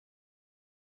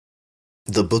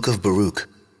The Book of Baruch.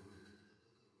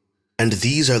 And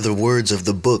these are the words of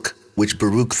the book which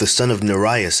Baruch the son of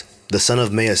Neriah, the son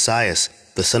of Maaseiah,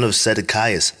 the son of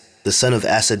Zedekiah, the son of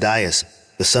Asadiah,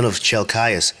 the son of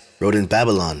Chelkiah, wrote in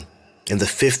Babylon, in the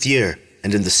 5th year,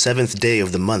 and in the 7th day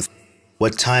of the month,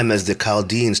 what time as the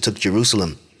Chaldeans took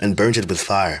Jerusalem, and burnt it with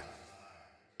fire.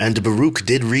 And Baruch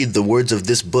did read the words of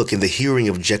this book in the hearing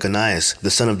of Jeconiah, the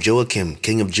son of Joachim,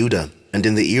 king of Judah, and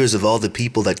in the ears of all the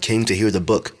people that came to hear the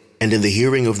book, and in the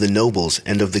hearing of the nobles,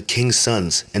 and of the king's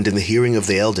sons, and in the hearing of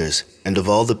the elders, and of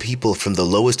all the people from the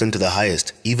lowest unto the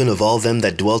highest, even of all them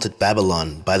that dwelt at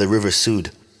Babylon, by the river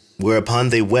Sud. Whereupon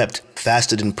they wept,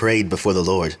 fasted, and prayed before the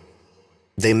Lord.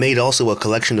 They made also a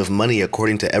collection of money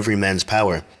according to every man's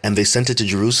power, and they sent it to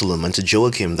Jerusalem unto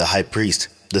Joachim the high priest,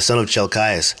 the son of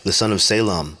Chelkiah, the son of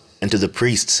Salom, and to the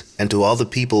priests, and to all the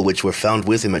people which were found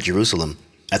with him at Jerusalem,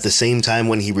 at the same time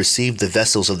when he received the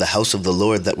vessels of the house of the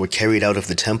Lord that were carried out of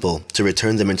the temple, to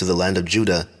return them into the land of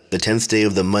Judah, the 10th day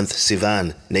of the month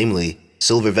Sivan, namely,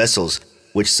 silver vessels,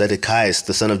 which Zedekiah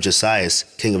the son of Josiah,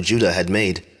 king of Judah, had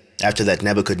made, after that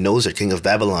Nebuchadnezzar, king of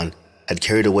Babylon, had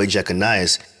carried away Jeconiah,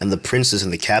 and the princes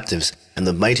and the captives, and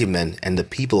the mighty men, and the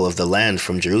people of the land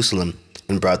from Jerusalem,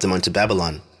 and brought them unto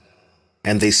Babylon.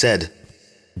 And they said,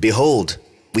 Behold,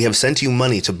 we have sent you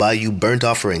money to buy you burnt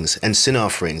offerings, and sin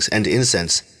offerings, and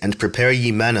incense, and prepare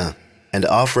ye manna, and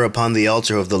offer upon the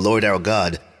altar of the Lord our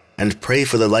God, and pray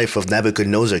for the life of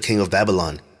Nebuchadnezzar king of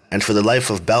Babylon, and for the life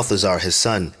of Balthazar his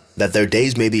son, that their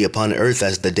days may be upon earth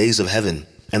as the days of heaven.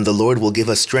 And the Lord will give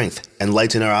us strength, and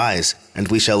light in our eyes, and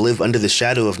we shall live under the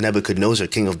shadow of Nebuchadnezzar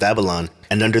king of Babylon,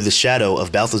 and under the shadow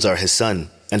of Balthazar his son,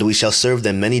 and we shall serve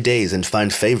them many days, and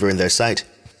find favor in their sight.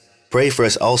 Pray for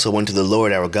us also unto the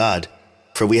Lord our God,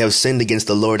 for we have sinned against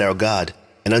the Lord our God,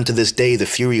 and unto this day the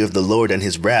fury of the Lord and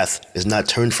his wrath is not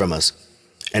turned from us.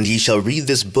 And ye shall read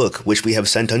this book which we have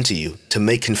sent unto you, to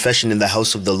make confession in the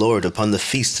house of the Lord upon the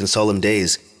feasts and solemn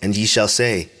days, and ye shall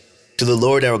say, To the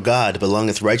Lord our God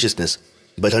belongeth righteousness,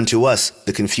 but unto us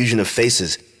the confusion of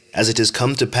faces, as it is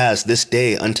come to pass this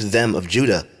day unto them of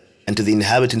Judah, and to the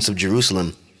inhabitants of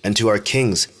Jerusalem, and to our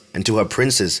kings, and to our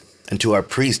princes, and to our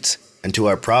priests, and to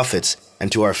our prophets,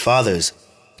 and to our fathers,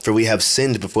 for we have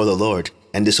sinned before the Lord,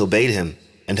 and disobeyed him,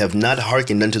 and have not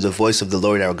hearkened unto the voice of the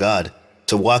Lord our God,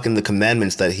 to walk in the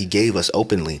commandments that he gave us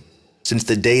openly, since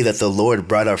the day that the Lord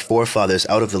brought our forefathers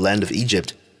out of the land of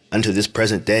Egypt, unto this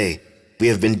present day. We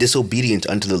have been disobedient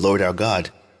unto the Lord our God,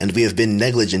 and we have been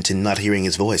negligent in not hearing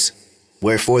his voice.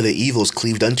 Wherefore the evils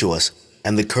cleaved unto us,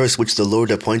 and the curse which the Lord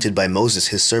appointed by Moses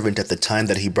his servant at the time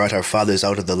that he brought our fathers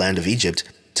out of the land of Egypt,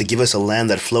 to give us a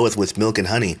land that floweth with milk and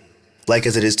honey, like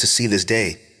as it is to see this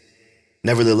day.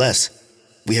 Nevertheless,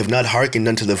 we have not hearkened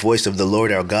unto the voice of the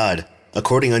Lord our God,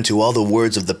 according unto all the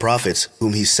words of the prophets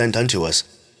whom he sent unto us,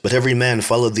 but every man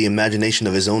followed the imagination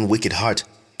of his own wicked heart,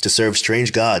 to serve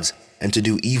strange gods, and to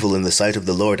do evil in the sight of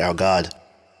the Lord our God.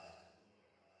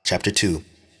 Chapter 2.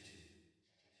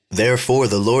 Therefore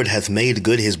the Lord hath made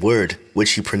good his word,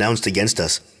 which he pronounced against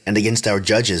us, and against our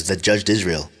judges that judged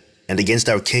Israel, and against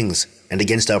our kings, and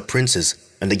against our princes,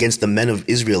 and against the men of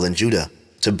Israel and Judah,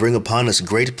 to bring upon us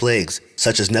great plagues,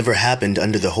 such as never happened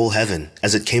under the whole heaven,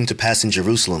 as it came to pass in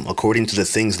Jerusalem, according to the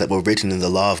things that were written in the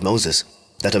law of Moses,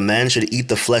 that a man should eat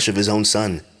the flesh of his own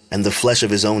son, and the flesh of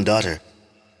his own daughter.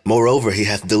 Moreover, he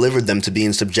hath delivered them to be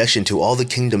in subjection to all the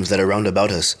kingdoms that are round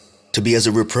about us, to be as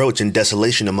a reproach and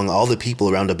desolation among all the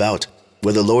people round about,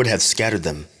 where the Lord hath scattered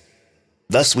them.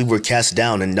 Thus we were cast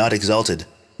down and not exalted,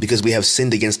 because we have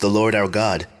sinned against the Lord our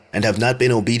God, and have not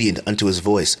been obedient unto his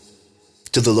voice.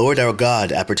 To the Lord our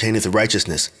God appertaineth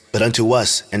righteousness, but unto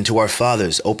us and to our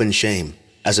fathers open shame,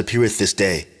 as appeareth this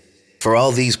day. For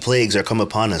all these plagues are come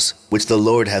upon us, which the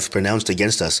Lord hath pronounced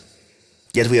against us.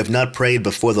 Yet we have not prayed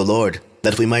before the Lord,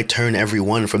 that we might turn every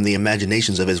one from the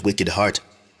imaginations of his wicked heart.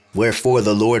 Wherefore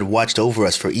the Lord watched over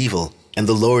us for evil, and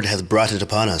the Lord hath brought it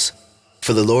upon us.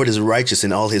 For the Lord is righteous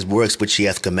in all his works which he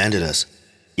hath commanded us.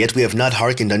 Yet we have not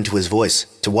hearkened unto his voice,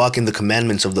 to walk in the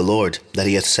commandments of the Lord, that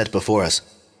he hath set before us.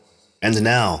 And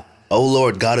now, O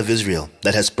Lord God of Israel,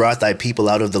 that hast brought thy people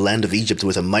out of the land of Egypt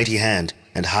with a mighty hand,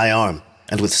 and high arm,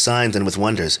 and with signs and with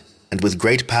wonders, and with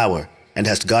great power, and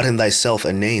hast gotten thyself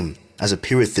a name, as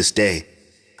appeareth this day.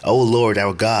 O Lord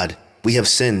our God, we have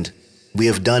sinned, we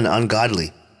have done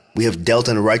ungodly, we have dealt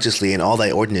unrighteously in all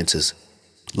thy ordinances.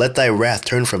 Let thy wrath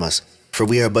turn from us, for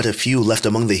we are but a few left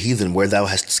among the heathen where thou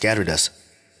hast scattered us.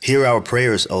 Hear our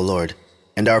prayers, O Lord,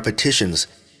 and our petitions,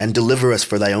 and deliver us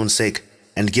for thy own sake,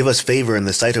 and give us favor in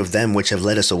the sight of them which have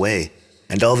led us away,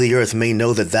 and all the earth may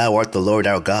know that thou art the Lord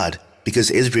our God,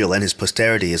 because Israel and his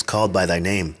posterity is called by thy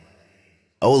name.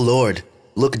 O Lord,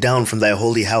 look down from thy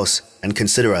holy house, and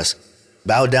consider us.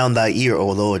 Bow down thy ear, O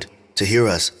Lord, to hear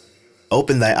us.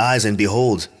 Open thy eyes and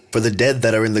behold, for the dead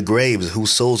that are in the graves,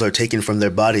 whose souls are taken from their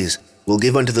bodies, will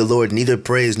give unto the Lord neither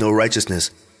praise nor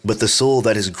righteousness, but the soul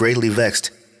that is greatly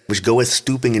vexed, which goeth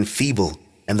stooping and feeble,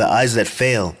 and the eyes that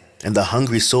fail, and the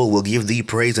hungry soul will give thee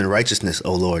praise and righteousness,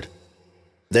 O Lord.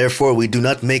 Therefore we do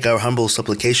not make our humble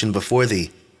supplication before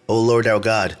thee, O Lord our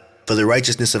God, for the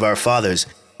righteousness of our fathers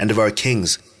and of our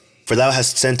kings, for thou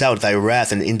hast sent out thy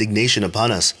wrath and indignation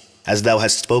upon us, as thou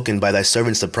hast spoken by thy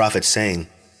servants the prophets, saying,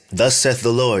 Thus saith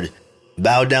the Lord,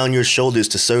 Bow down your shoulders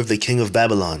to serve the king of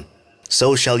Babylon.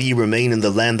 So shall ye remain in the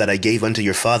land that I gave unto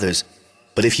your fathers.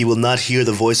 But if ye will not hear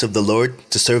the voice of the Lord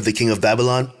to serve the king of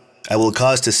Babylon, I will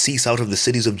cause to cease out of the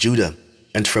cities of Judah,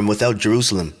 and from without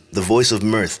Jerusalem, the voice of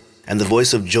mirth, and the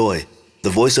voice of joy, the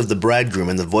voice of the bridegroom,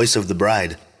 and the voice of the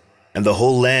bride. And the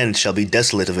whole land shall be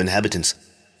desolate of inhabitants.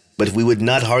 But we would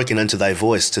not hearken unto thy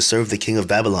voice to serve the king of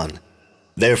Babylon.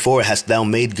 Therefore hast thou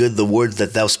made good the words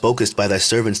that thou spokest by thy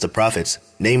servants the prophets,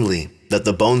 namely, that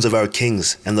the bones of our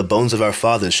kings and the bones of our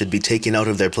fathers should be taken out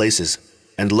of their places.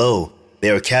 And lo, they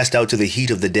are cast out to the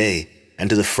heat of the day, and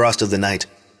to the frost of the night.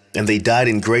 And they died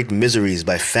in great miseries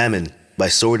by famine, by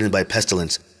sword, and by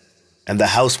pestilence. And the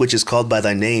house which is called by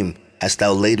thy name hast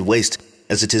thou laid waste,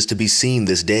 as it is to be seen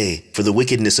this day, for the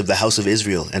wickedness of the house of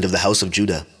Israel and of the house of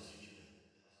Judah.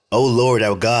 O Lord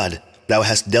our God, thou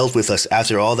hast dealt with us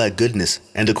after all that goodness,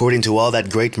 and according to all that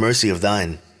great mercy of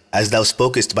thine, as thou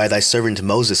spokest by thy servant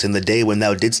Moses in the day when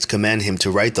thou didst command him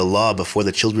to write the law before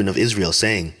the children of Israel,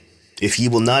 saying, If ye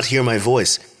will not hear my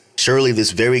voice, surely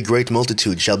this very great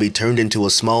multitude shall be turned into a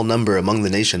small number among the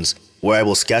nations, where I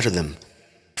will scatter them.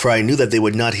 For I knew that they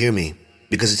would not hear me,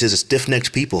 because it is a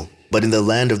stiff-necked people, but in the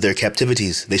land of their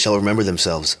captivities they shall remember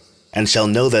themselves, and shall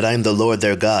know that I am the Lord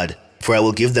their God, for I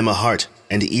will give them a heart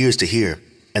and ears to hear,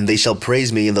 and they shall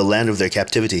praise me in the land of their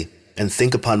captivity, and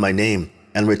think upon my name,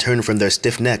 and return from their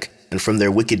stiff neck, and from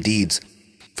their wicked deeds.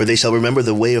 For they shall remember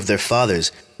the way of their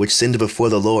fathers, which sinned before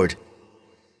the Lord.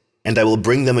 And I will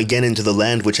bring them again into the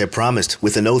land which I promised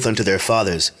with an oath unto their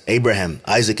fathers, Abraham,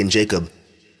 Isaac, and Jacob.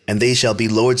 And they shall be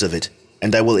lords of it,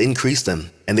 and I will increase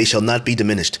them, and they shall not be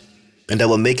diminished. And I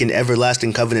will make an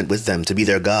everlasting covenant with them to be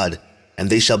their God, and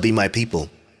they shall be my people.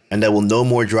 And I will no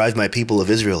more drive my people of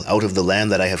Israel out of the land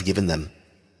that I have given them.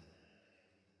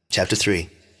 Chapter 3.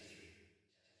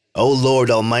 O Lord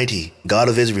Almighty, God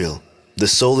of Israel, the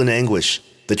soul in anguish,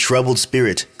 the troubled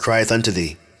spirit, crieth unto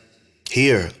thee.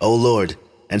 Hear, O Lord,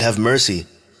 and have mercy,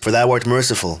 for thou art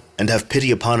merciful, and have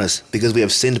pity upon us, because we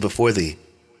have sinned before thee.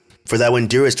 For thou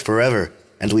endurest forever,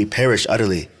 and we perish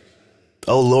utterly.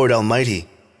 O Lord Almighty,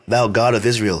 thou God of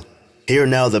Israel, hear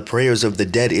now the prayers of the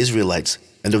dead Israelites,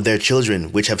 and of their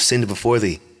children which have sinned before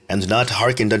thee, and not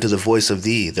hearkened unto the voice of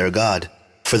thee, their God.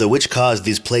 For the which cause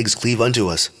these plagues cleave unto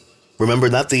us. Remember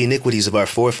not the iniquities of our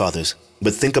forefathers,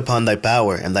 but think upon thy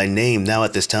power and thy name now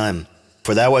at this time.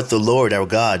 For thou art the Lord our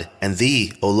God, and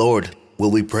thee, O Lord,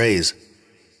 will we praise.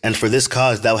 And for this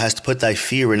cause thou hast put thy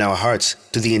fear in our hearts,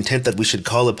 to the intent that we should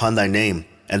call upon thy name,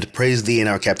 and praise thee in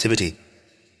our captivity.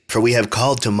 For we have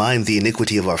called to mind the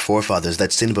iniquity of our forefathers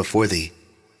that sinned before thee.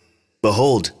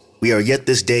 Behold, we are yet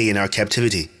this day in our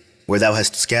captivity, where thou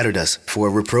hast scattered us for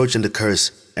a reproach and a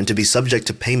curse, and to be subject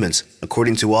to payments,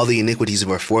 according to all the iniquities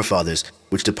of our forefathers,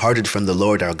 which departed from the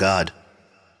Lord our God.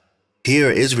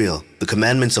 Hear, Israel, the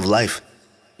commandments of life.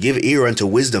 Give ear unto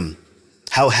wisdom.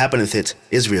 How happeneth it,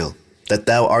 Israel, that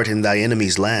thou art in thy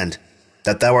enemy's land,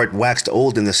 that thou art waxed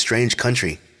old in a strange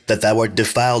country, that thou art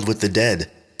defiled with the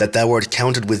dead, that thou art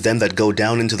counted with them that go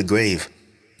down into the grave?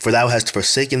 For thou hast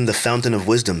forsaken the fountain of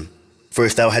wisdom. For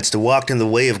if thou hadst walked in the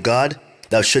way of God,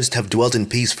 thou shouldst have dwelt in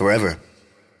peace forever.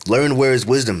 Learn where is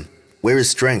wisdom, where is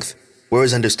strength, where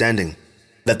is understanding,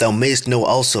 that thou mayst know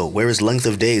also where is length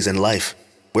of days and life,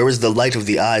 where is the light of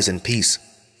the eyes and peace.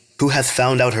 Who hath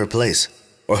found out her place,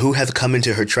 or who hath come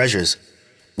into her treasures?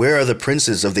 Where are the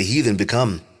princes of the heathen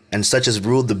become, and such as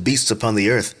ruled the beasts upon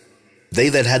the earth? They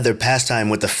that had their pastime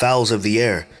with the fowls of the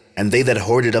air, and they that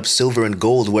hoarded up silver and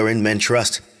gold wherein men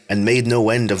trust, and made no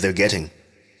end of their getting.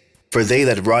 For they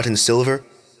that wrought in silver,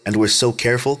 and were so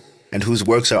careful, and whose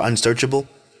works are unsearchable,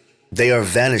 they are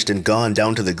vanished and gone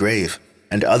down to the grave,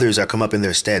 and others are come up in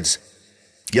their steads.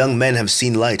 Young men have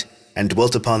seen light, and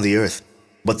dwelt upon the earth,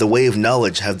 but the way of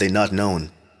knowledge have they not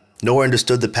known, nor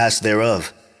understood the paths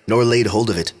thereof, nor laid hold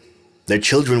of it. Their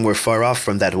children were far off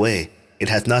from that way. It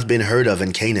hath not been heard of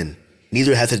in Canaan,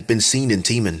 neither hath it been seen in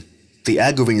Teman. The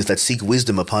Agarenes that seek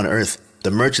wisdom upon earth,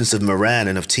 the merchants of Meran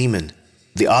and of Teman,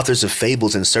 the authors of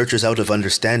fables and searchers out of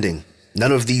understanding,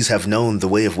 none of these have known the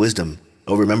way of wisdom,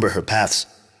 or remember her paths.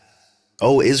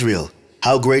 O Israel,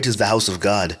 how great is the house of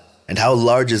God, and how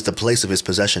large is the place of his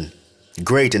possession.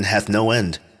 great and hath no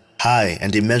end, high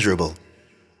and immeasurable.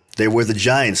 There were the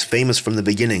giants famous from the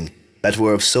beginning, that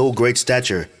were of so great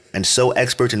stature, and so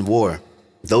expert in war.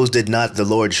 Those did not the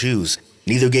Lord choose,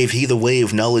 neither gave he the way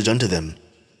of knowledge unto them.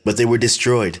 But they were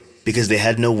destroyed, because they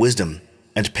had no wisdom,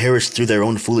 and perished through their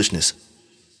own foolishness.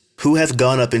 Who hath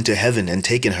gone up into heaven and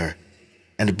taken her,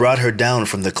 and brought her down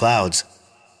from the clouds?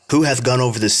 Who hath gone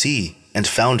over the sea, and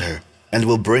found her, and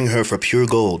will bring her for pure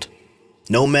gold?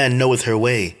 No man knoweth her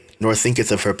way, nor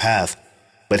thinketh of her path,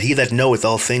 but he that knoweth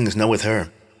all things knoweth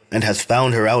her, and hath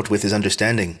found her out with his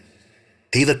understanding.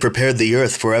 He that prepared the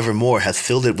earth for evermore hath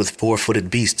filled it with four-footed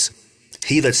beasts.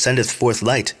 He that sendeth forth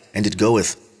light, and it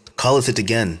goeth, calleth it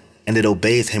again, and it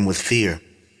obeyeth him with fear.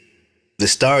 The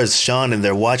stars shone in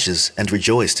their watches, and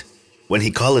rejoiced. When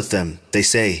he calleth them, they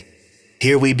say,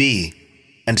 Here we be.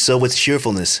 And so with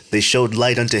cheerfulness they showed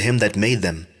light unto him that made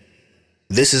them.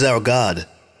 This is our God,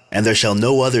 and there shall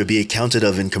no other be accounted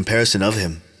of in comparison of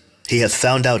him. He hath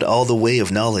found out all the way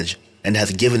of knowledge, and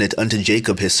hath given it unto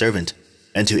Jacob his servant,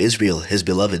 and to Israel his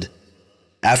beloved.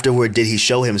 Afterward did he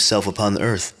show himself upon the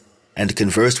earth, and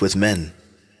conversed with men.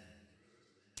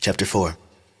 Chapter 4.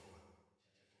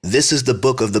 This is the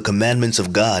book of the commandments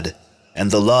of God,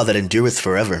 and the law that endureth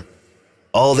forever.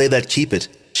 All they that keep it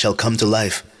shall come to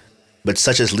life, but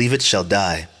such as leave it shall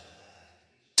die.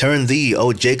 Turn thee,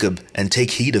 O Jacob, and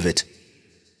take heed of it.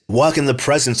 Walk in the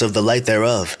presence of the light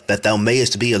thereof, that thou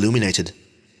mayest be illuminated.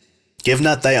 Give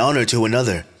not thy honor to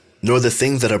another, nor the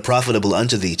things that are profitable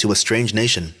unto thee to a strange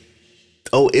nation.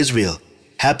 O Israel,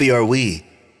 happy are we,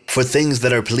 for things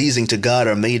that are pleasing to God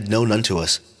are made known unto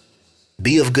us.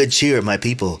 Be of good cheer, my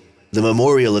people, the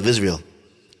memorial of Israel.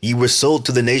 Ye were sold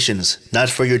to the nations, not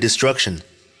for your destruction,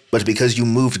 but because you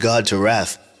moved God to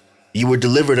wrath. Ye were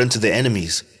delivered unto the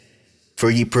enemies. For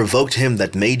ye provoked him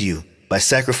that made you, by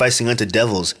sacrificing unto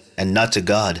devils, and not to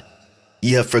God.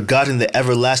 Ye have forgotten the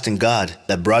everlasting God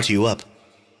that brought you up.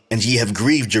 And ye have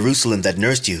grieved Jerusalem that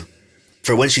nursed you.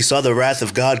 For when she saw the wrath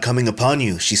of God coming upon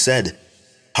you, she said,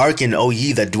 Hearken, O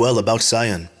ye that dwell about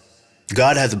Zion.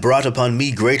 God hath brought upon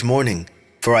me great mourning,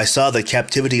 for I saw the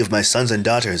captivity of my sons and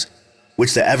daughters,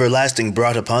 which the everlasting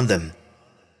brought upon them.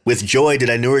 With joy did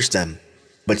I nourish them,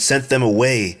 but sent them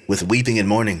away with weeping and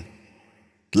mourning.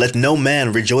 Let no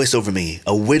man rejoice over me,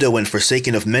 a widow and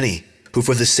forsaken of many, who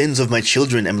for the sins of my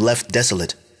children am left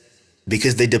desolate.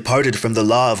 Because they departed from the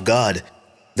law of God,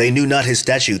 they knew not his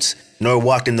statutes, nor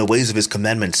walked in the ways of his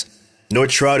commandments, nor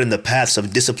trod in the paths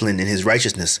of discipline in his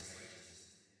righteousness.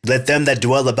 Let them that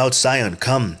dwell about Zion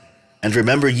come, and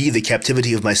remember ye the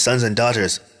captivity of my sons and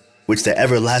daughters, which the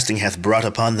everlasting hath brought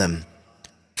upon them.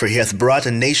 For he hath brought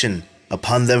a nation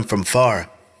upon them from far,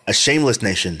 a shameless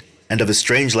nation, and of a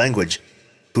strange language,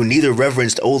 who neither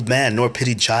reverenced old man nor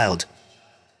pitied child.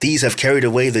 These have carried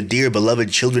away the dear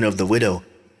beloved children of the widow,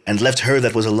 and left her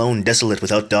that was alone desolate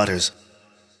without daughters.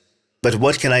 But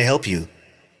what can I help you?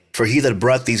 For he that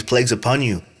brought these plagues upon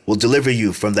you will deliver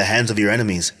you from the hands of your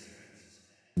enemies.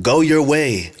 Go your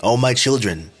way, O my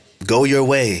children, go your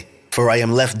way, for I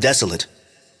am left desolate.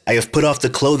 I have put off the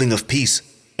clothing of peace,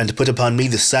 and put upon me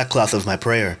the sackcloth of my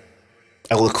prayer.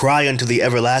 I will cry unto the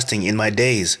everlasting in my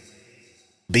days.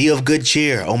 Be of good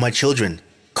cheer, O my children,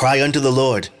 cry unto the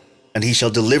Lord, and he shall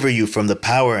deliver you from the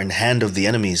power and hand of the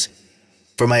enemies.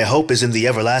 For my hope is in the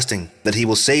everlasting, that he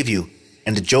will save you,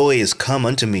 and joy is come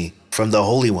unto me from the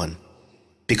Holy One,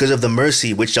 because of the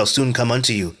mercy which shall soon come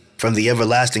unto you from the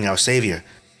everlasting our Savior.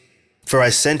 For I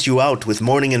sent you out with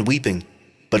mourning and weeping,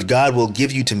 but God will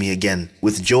give you to me again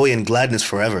with joy and gladness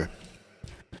forever.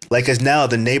 Like as now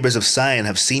the neighbors of Sion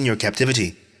have seen your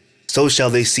captivity, so shall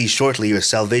they see shortly your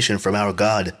salvation from our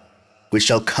God, which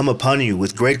shall come upon you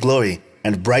with great glory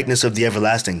and brightness of the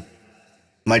everlasting.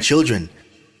 My children,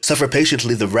 suffer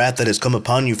patiently the wrath that has come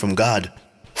upon you from God,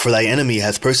 for thy enemy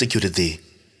hath persecuted thee,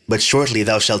 but shortly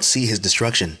thou shalt see his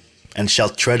destruction, and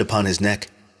shalt tread upon his neck.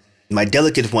 My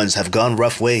delicate ones have gone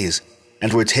rough ways,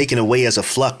 and were taken away as a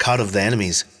flock caught of the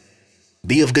enemies.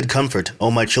 Be of good comfort,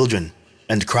 O my children,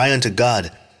 and cry unto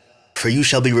God, for you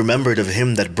shall be remembered of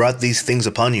him that brought these things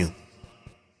upon you.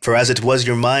 For as it was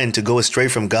your mind to go astray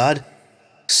from God,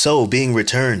 so, being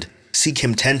returned, seek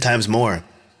him 10 times more.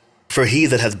 For he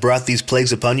that hath brought these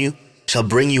plagues upon you shall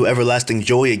bring you everlasting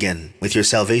joy again with your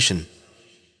salvation.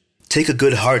 Take a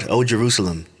good heart, O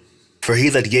Jerusalem, for he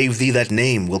that gave thee that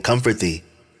name will comfort thee.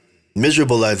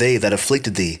 Miserable are they that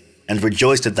afflicted thee, and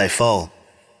rejoiced at thy fall.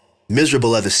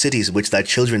 Miserable are the cities which thy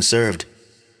children served.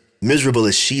 Miserable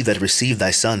is she that received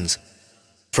thy sons.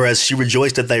 For as she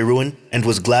rejoiced at thy ruin, and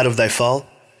was glad of thy fall,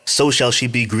 so shall she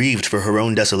be grieved for her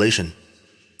own desolation.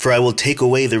 For I will take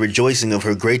away the rejoicing of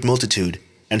her great multitude,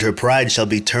 and her pride shall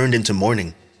be turned into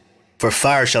mourning. For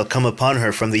fire shall come upon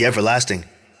her from the everlasting,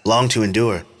 long to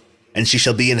endure, and she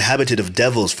shall be inhabited of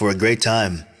devils for a great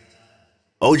time.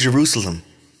 O Jerusalem,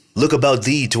 look about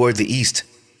thee toward the east,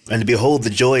 and behold the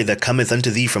joy that cometh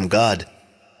unto thee from God.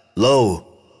 Lo,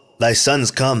 thy sons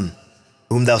come,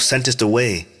 whom thou sentest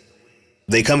away.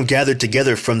 They come gathered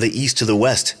together from the east to the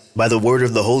west, by the word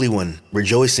of the Holy One,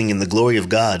 rejoicing in the glory of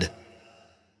God.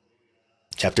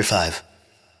 Chapter 5.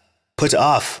 Put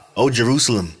off, O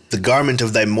Jerusalem, the garment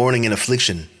of thy mourning and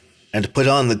affliction, and put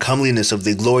on the comeliness of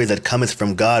the glory that cometh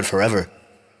from God forever.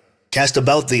 Cast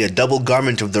about thee a double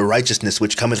garment of the righteousness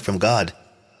which cometh from God,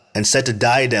 and set a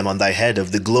diadem on thy head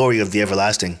of the glory of the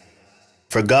everlasting.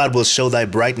 For God will show thy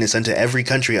brightness unto every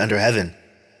country under heaven,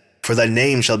 for thy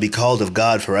name shall be called of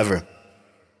God forever.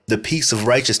 The peace of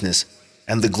righteousness,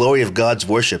 and the glory of God's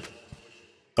worship.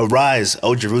 Arise,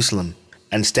 O Jerusalem,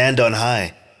 and stand on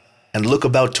high, and look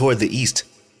about toward the east,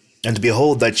 and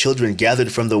behold thy children gathered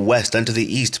from the west unto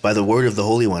the east by the word of the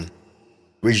Holy One,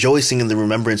 rejoicing in the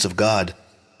remembrance of God,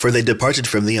 for they departed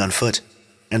from thee on foot,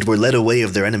 and were led away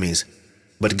of their enemies.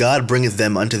 But God bringeth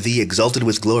them unto thee exalted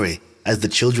with glory, as the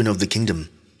children of the kingdom.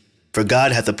 For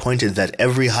God hath appointed that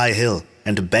every high hill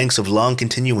and banks of long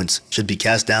continuance should be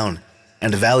cast down,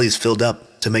 and valleys filled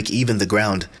up, to make even the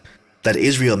ground, that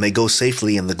Israel may go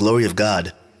safely in the glory of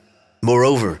God.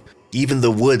 Moreover, even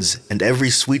the woods and every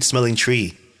sweet-smelling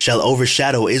tree shall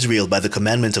overshadow Israel by the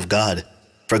commandment of God.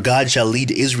 For God shall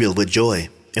lead Israel with joy,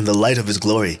 in the light of his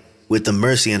glory, with the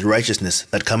mercy and righteousness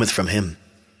that cometh from him.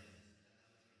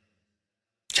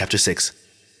 Chapter 6.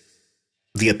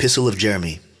 The Epistle of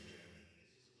Jeremy.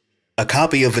 A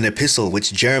copy of an epistle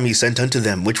which Jeremy sent unto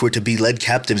them which were to be led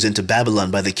captives into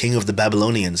Babylon by the king of the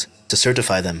Babylonians, to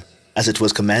certify them, as it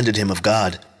was commanded him of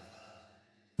God.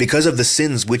 Because of the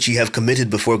sins which ye have committed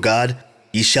before God,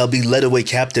 ye shall be led away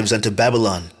captives unto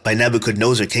Babylon by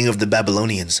Nebuchadnezzar king of the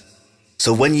Babylonians.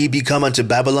 So when ye be come unto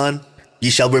Babylon, ye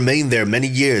shall remain there many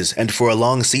years and for a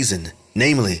long season,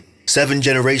 namely 7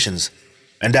 generations,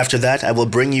 and after that I will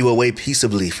bring you away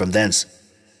peaceably from thence.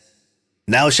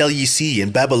 Now shall ye see in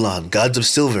Babylon gods of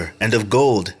silver, and of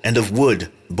gold, and of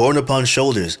wood, borne upon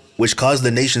shoulders, which cause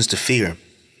the nations to fear.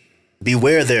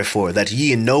 Beware therefore that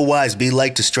ye in no wise be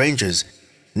like to strangers,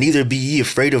 neither be ye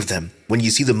afraid of them, when ye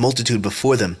see the multitude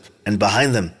before them, and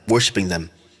behind them, worshipping them.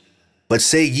 But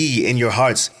say ye in your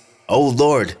hearts, O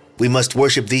Lord, we must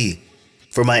worship thee,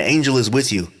 for my angel is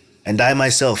with you, and I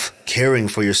myself caring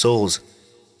for your souls.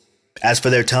 As for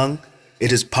their tongue,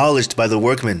 it is polished by the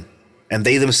workmen, and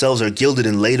they themselves are gilded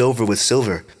and laid over with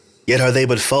silver, yet are they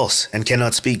but false, and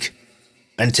cannot speak.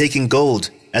 And taking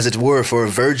gold, as it were for a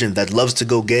virgin that loves to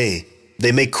go gay,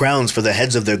 they make crowns for the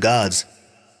heads of their gods.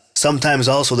 Sometimes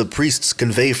also the priests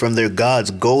convey from their gods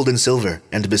gold and silver,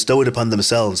 and bestow it upon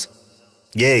themselves.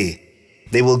 Yea,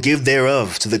 they will give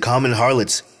thereof to the common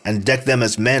harlots, and deck them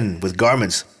as men with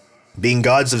garments, being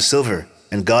gods of silver,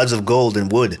 and gods of gold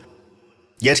and wood.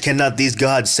 Yet cannot these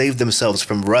gods save themselves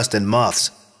from rust and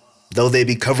moths, though they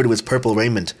be covered with purple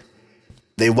raiment.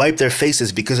 They wipe their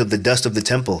faces because of the dust of the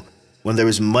temple, when there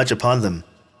is much upon them.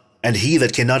 And he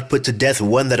that cannot put to death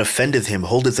one that offendeth him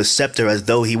holdeth a scepter as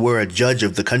though he were a judge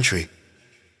of the country.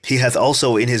 He hath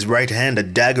also in his right hand a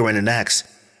dagger and an axe,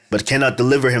 but cannot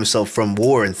deliver himself from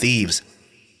war and thieves,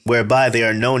 whereby they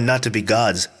are known not to be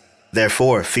gods.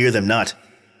 Therefore fear them not.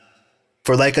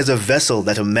 For like as a vessel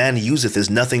that a man useth is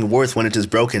nothing worth when it is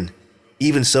broken,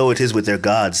 even so it is with their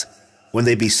gods. When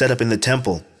they be set up in the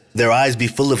temple, their eyes be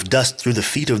full of dust through the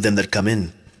feet of them that come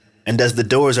in. And as the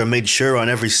doors are made sure on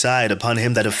every side upon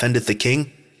him that offendeth the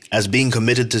king, as being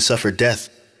committed to suffer death,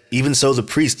 even so the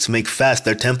priests make fast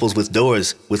their temples with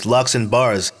doors, with locks and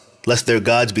bars, lest their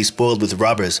gods be spoiled with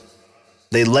robbers.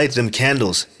 They light them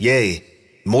candles, yea,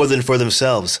 more than for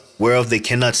themselves, whereof they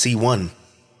cannot see one.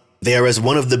 They are as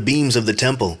one of the beams of the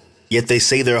temple, yet they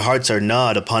say their hearts are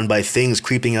gnawed upon by things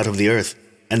creeping out of the earth.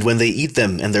 And when they eat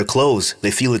them and their clothes,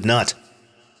 they feel it not.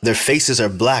 Their faces are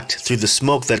blacked through the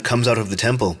smoke that comes out of the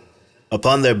temple.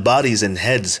 Upon their bodies and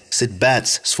heads sit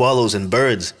bats, swallows, and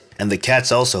birds, and the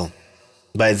cats also.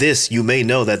 By this you may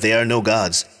know that they are no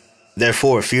gods.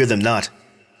 Therefore fear them not.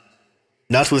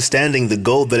 Notwithstanding the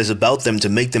gold that is about them to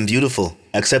make them beautiful,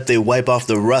 except they wipe off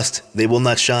the rust, they will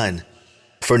not shine.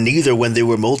 For neither when they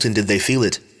were molten did they feel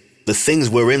it. The things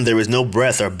wherein there is no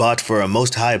breath are bought for a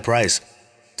most high price.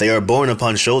 They are borne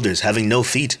upon shoulders, having no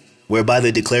feet, whereby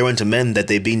they declare unto men that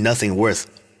they be nothing worth.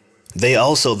 They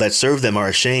also that serve them are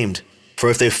ashamed, for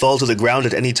if they fall to the ground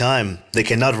at any time, they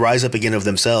cannot rise up again of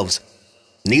themselves.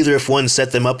 Neither if one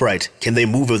set them upright, can they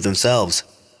move of themselves.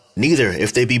 Neither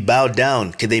if they be bowed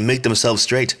down, can they make themselves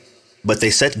straight. But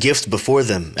they set gifts before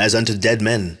them, as unto dead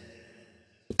men.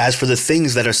 As for the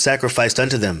things that are sacrificed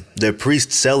unto them, their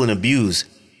priests sell and abuse.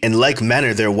 In like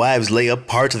manner their wives lay up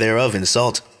part thereof in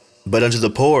salt. But unto the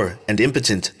poor and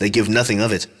impotent they give nothing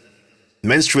of it.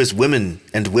 Menstruous women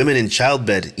and women in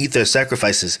childbed eat their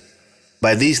sacrifices.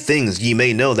 By these things ye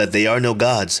may know that they are no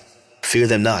gods. Fear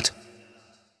them not.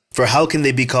 For how can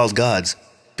they be called gods?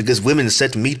 Because women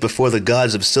set meat before the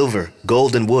gods of silver,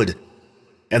 gold, and wood.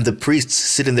 And the priests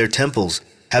sit in their temples,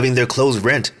 having their clothes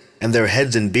rent, and their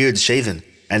heads and beards shaven,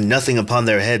 and nothing upon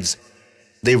their heads.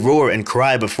 They roar and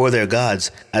cry before their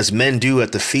gods, as men do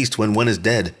at the feast when one is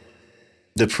dead.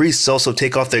 The priests also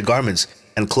take off their garments,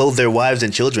 and clothe their wives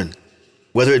and children.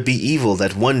 Whether it be evil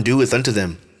that one doeth unto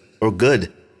them, or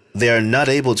good, they are not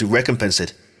able to recompense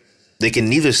it. They can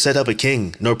neither set up a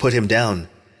king, nor put him down.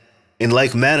 In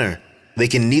like manner, they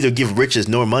can neither give riches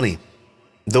nor money.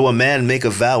 Though a man make a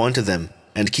vow unto them,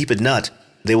 and keep it not,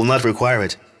 they will not require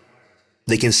it.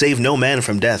 They can save no man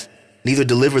from death, neither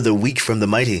deliver the weak from the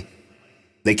mighty.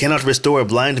 They cannot restore a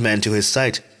blind man to his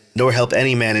sight, nor help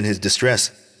any man in his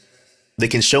distress. They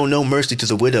can show no mercy to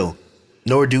the widow,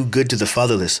 nor do good to the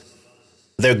fatherless.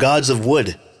 Their gods of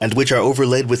wood, and which are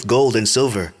overlaid with gold and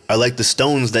silver, are like the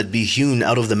stones that be hewn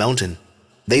out of the mountain.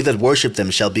 They that worship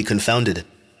them shall be confounded.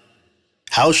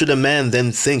 How should a man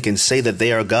then think and say that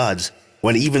they are gods,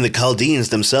 when even the Chaldeans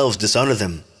themselves dishonor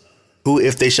them? Who,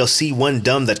 if they shall see one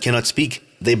dumb that cannot speak,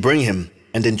 they bring him,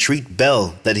 and entreat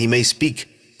Bel that he may speak,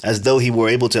 as though he were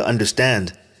able to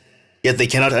understand. Yet they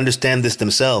cannot understand this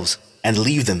themselves, and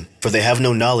leave them, for they have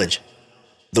no knowledge.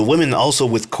 The women also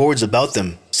with cords about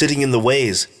them, sitting in the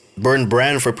ways, burn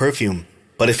bran for perfume.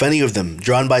 But if any of them,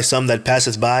 drawn by some that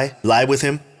passeth by, lie with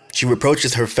him, she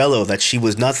reproacheth her fellow that she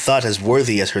was not thought as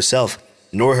worthy as herself,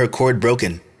 nor her cord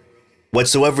broken.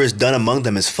 Whatsoever is done among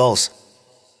them is false.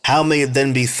 How may it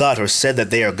then be thought or said that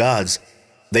they are gods?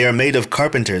 They are made of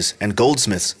carpenters and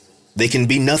goldsmiths. They can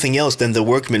be nothing else than the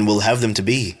workmen will have them to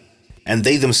be, and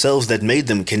they themselves that made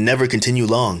them can never continue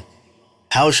long.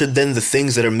 How should then the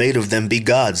things that are made of them be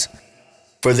gods?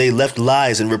 For they left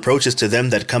lies and reproaches to them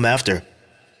that come after.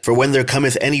 For when there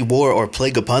cometh any war or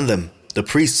plague upon them, the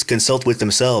priests consult with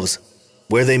themselves,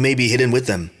 where they may be hidden with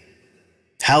them.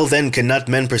 How then cannot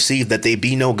men perceive that they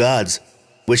be no gods,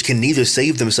 which can neither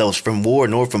save themselves from war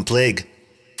nor from plague?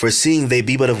 For seeing they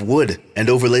be but of wood, and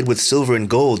overlaid with silver and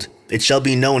gold, it shall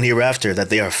be known hereafter that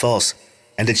they are false,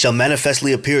 and it shall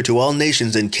manifestly appear to all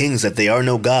nations and kings that they are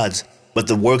no gods, but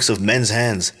the works of men's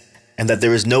hands, and that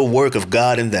there is no work of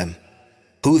God in them.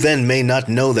 Who then may not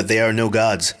know that they are no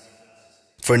gods?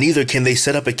 For neither can they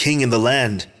set up a king in the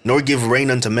land, nor give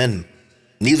rain unto men.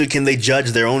 Neither can they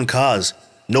judge their own cause,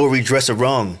 nor redress a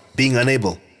wrong, being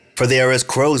unable. For they are as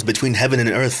crows between heaven and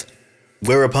earth.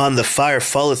 Whereupon the fire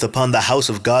falleth upon the house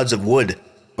of gods of wood,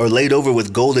 or laid over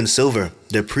with gold and silver,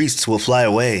 their priests will fly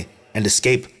away, and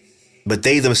escape. But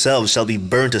they themselves shall be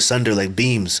burnt asunder like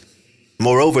beams.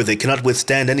 Moreover, they cannot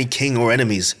withstand any king or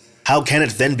enemies. How can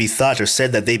it then be thought or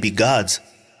said that they be gods?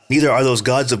 Neither are those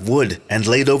gods of wood, and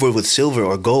laid over with silver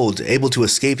or gold, able to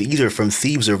escape either from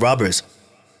thieves or robbers.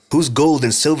 Whose gold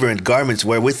and silver and garments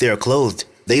wherewith they are clothed,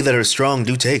 they that are strong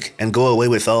do take, and go away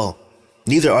withal.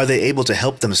 Neither are they able to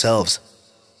help themselves.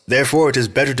 Therefore it is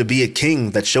better to be a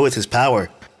king that showeth his power,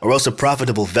 or else a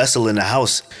profitable vessel in a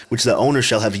house, which the owner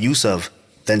shall have use of,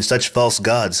 than such false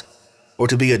gods. Or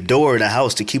to be a door in a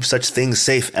house to keep such things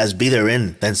safe as be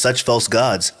therein, than such false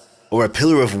gods. Or a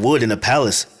pillar of wood in a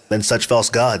palace, than such false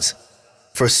gods.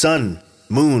 For sun,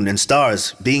 moon, and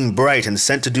stars, being bright and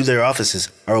sent to do their offices,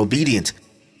 are obedient.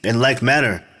 In like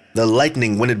manner, the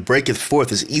lightning when it breaketh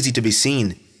forth is easy to be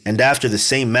seen, and after the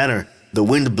same manner the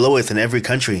wind bloweth in every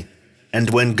country. And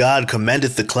when God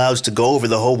commandeth the clouds to go over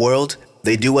the whole world,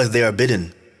 they do as they are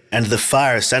bidden. And the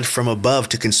fire sent from above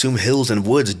to consume hills and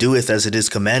woods doeth as it is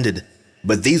commanded.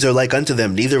 But these are like unto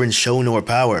them neither in show nor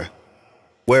power.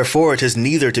 Wherefore it is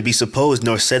neither to be supposed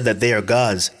nor said that they are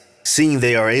gods, seeing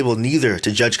they are able neither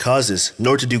to judge causes,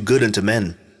 nor to do good unto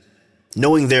men.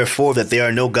 Knowing therefore that they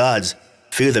are no gods,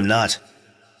 fear them not.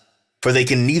 For they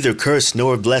can neither curse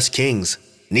nor bless kings,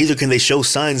 neither can they show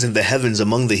signs in the heavens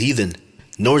among the heathen,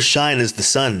 nor shine as the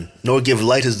sun, nor give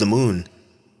light as the moon.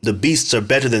 The beasts are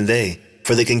better than they,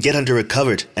 for they can get under a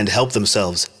covert and help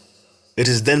themselves. It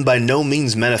is then by no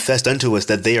means manifest unto us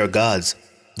that they are gods,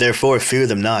 therefore fear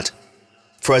them not.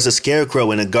 For as a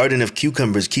scarecrow in a garden of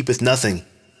cucumbers keepeth nothing,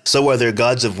 so are their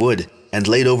gods of wood, and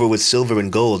laid over with silver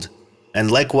and gold. And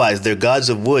likewise their gods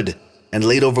of wood, and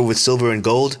laid over with silver and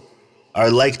gold, are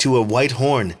like to a white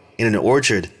horn in an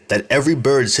orchard that every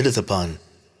bird sitteth upon,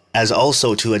 as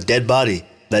also to a dead body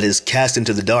that is cast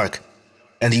into the dark.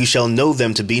 And you shall know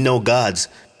them to be no gods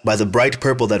by the bright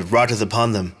purple that rotteth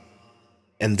upon them.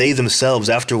 and they themselves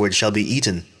afterward shall be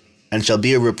eaten, and shall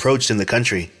be a reproach in the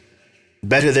country.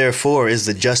 Better therefore is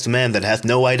the just man that hath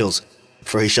no idols,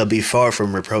 for he shall be far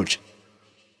from reproach.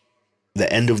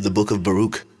 The end of the book of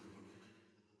Baruch.